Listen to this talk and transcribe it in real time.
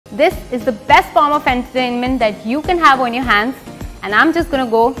this is the best form of entertainment that you can have on your hands, and I'm just gonna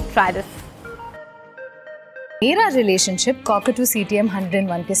go try this. मेरा relationship Cockatoo CTM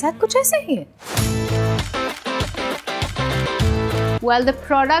 101 के साथ कुछ ऐसे ही है. Well, the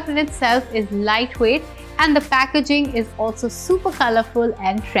product in itself is lightweight and the packaging is also super colorful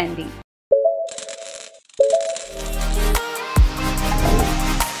and trendy.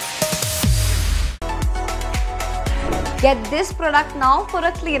 Get this product now for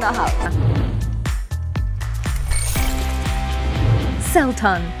a cleaner house.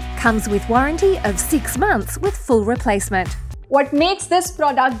 Celton comes with warranty of 6 months with full replacement. What makes this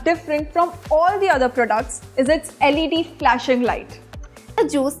product different from all the other products is its LED flashing light. A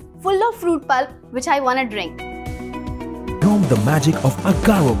juice full of fruit pulp which I want to drink. Bring the magic of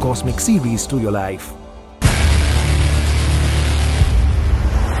Agaro Cosmic series to your life.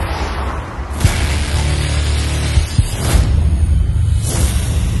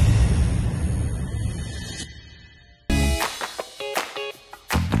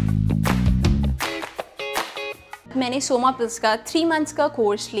 मैंने सोमापिल्स का 3 months का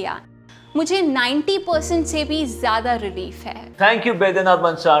course लिया. मुझे 90% से भी ज़्यादा relief है. Thank you Baidyanath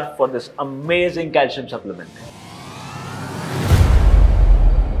Bansal for this amazing calcium supplement.